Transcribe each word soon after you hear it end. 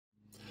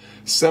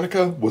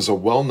Seneca was a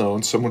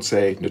well-known, some would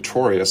say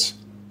notorious,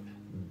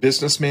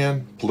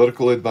 businessman,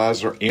 political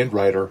advisor, and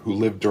writer who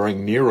lived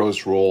during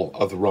Nero's rule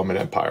of the Roman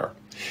Empire.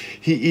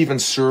 He even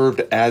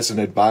served as an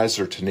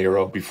advisor to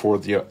Nero before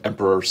the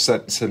emperor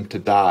sentenced him to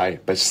die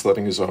by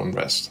slitting his own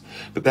wrist.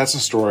 But that's a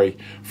story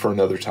for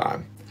another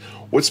time.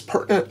 What's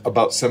pertinent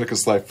about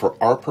Seneca's life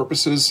for our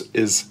purposes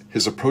is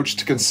his approach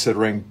to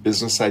considering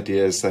business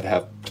ideas that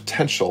have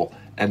potential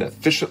and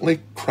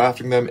efficiently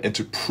crafting them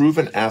into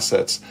proven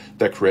assets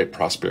that create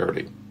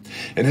prosperity.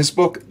 In his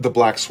book, The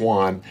Black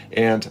Swan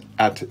and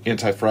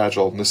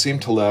Anti-Fragile, Nassim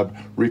Taleb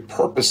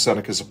repurposed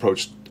Seneca's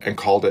approach and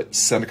called it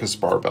Seneca's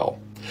Barbell.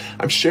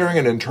 I'm sharing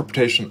an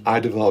interpretation I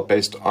developed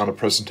based on a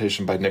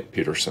presentation by Nick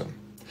Peterson.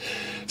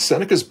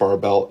 Seneca's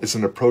Barbell is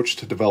an approach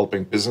to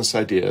developing business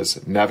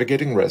ideas,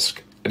 navigating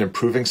risk, and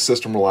improving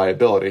system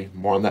reliability.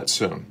 More on that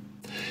soon.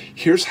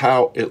 Here's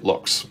how it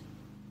looks.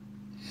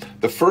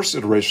 The first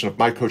iteration of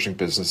my coaching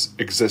business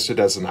existed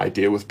as an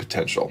idea with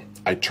potential.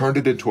 I turned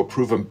it into a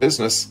proven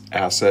business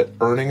asset,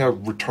 earning a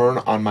return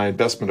on my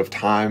investment of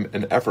time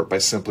and effort by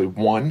simply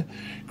 1,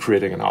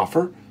 creating an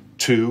offer,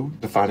 2,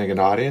 defining an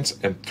audience,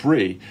 and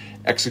 3,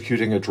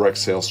 executing a direct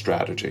sales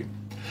strategy.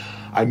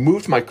 I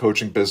moved my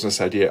coaching business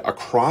idea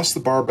across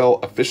the barbell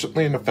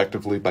efficiently and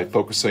effectively by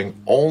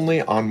focusing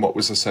only on what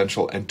was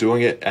essential and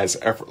doing it as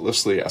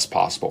effortlessly as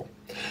possible.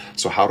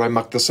 So how do I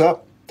muck this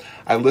up?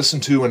 I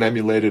listened to and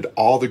emulated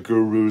all the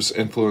gurus,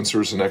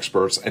 influencers, and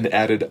experts and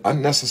added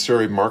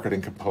unnecessary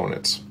marketing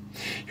components.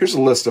 Here's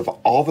a list of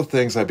all the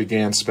things I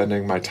began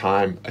spending my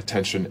time,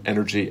 attention,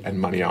 energy, and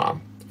money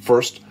on.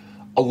 First,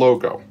 a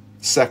logo.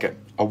 Second,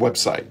 a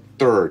website.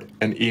 Third,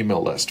 an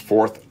email list.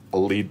 Fourth, a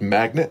lead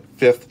magnet.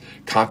 Fifth,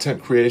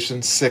 content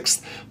creation.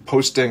 Sixth,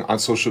 posting on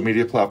social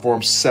media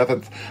platforms.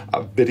 Seventh,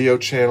 a video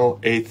channel.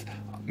 Eighth,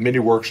 mini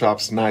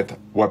workshops. Ninth,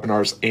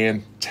 webinars.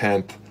 And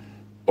 10th,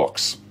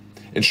 books.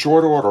 In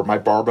short order, my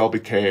barbell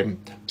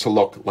became to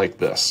look like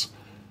this.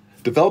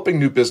 Developing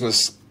new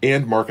business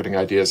and marketing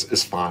ideas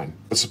is fine,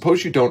 but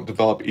suppose you don't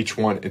develop each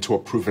one into a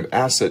proven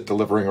asset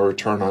delivering a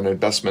return on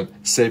investment,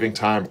 saving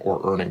time,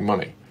 or earning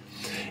money.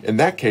 In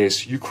that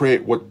case, you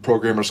create what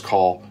programmers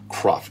call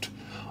cruft,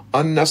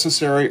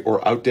 unnecessary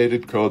or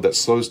outdated code that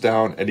slows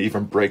down and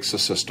even breaks the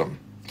system.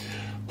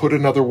 Put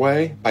another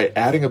way, by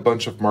adding a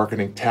bunch of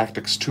marketing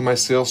tactics to my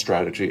sales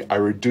strategy, I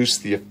reduce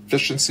the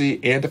efficiency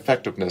and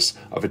effectiveness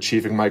of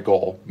achieving my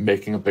goal,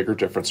 making a bigger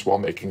difference while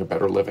making a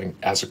better living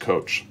as a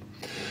coach.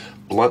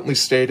 Bluntly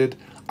stated,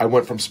 I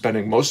went from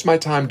spending most of my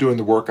time doing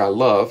the work I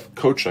love,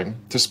 coaching,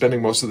 to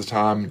spending most of the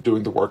time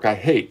doing the work I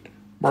hate,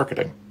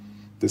 marketing.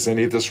 Does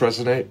any of this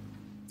resonate?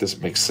 Does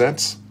it make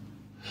sense?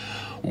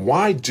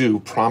 Why do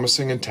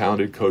promising and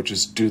talented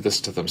coaches do this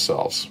to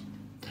themselves?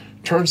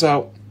 Turns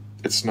out,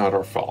 it's not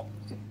our fault.